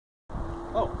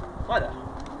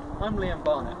I'm Liam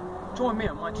Barnett. Join me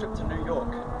on my trip to New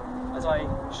York as I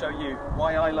show you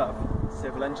why I love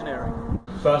civil engineering.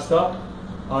 First up,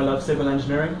 I love civil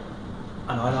engineering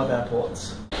and I love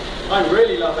airports. I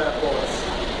really love airports.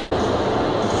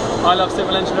 I love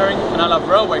civil engineering and I love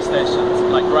railway stations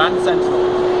like Grand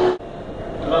Central.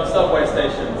 I love subway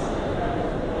stations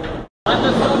and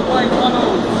the subway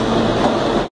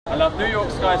tunnels. I love New York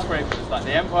skyscrapers like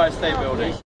the Empire State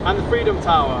Building and the Freedom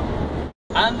Tower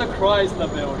and the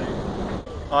Chrysler Building.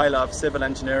 I love civil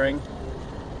engineering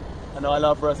and I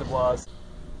love reservoirs.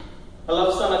 I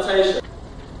love sanitation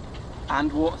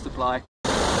and water supply.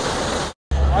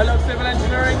 I love civil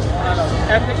engineering and I love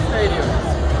epic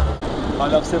stadiums. I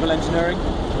love civil engineering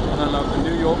and I love the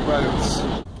New York roads.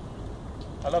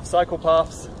 I love cycle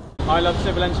paths. I love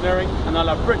civil engineering and I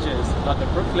love bridges like the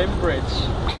Brooklyn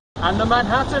Bridge and the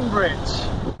Manhattan Bridge.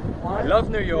 I love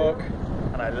New York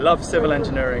and I love civil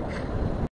engineering.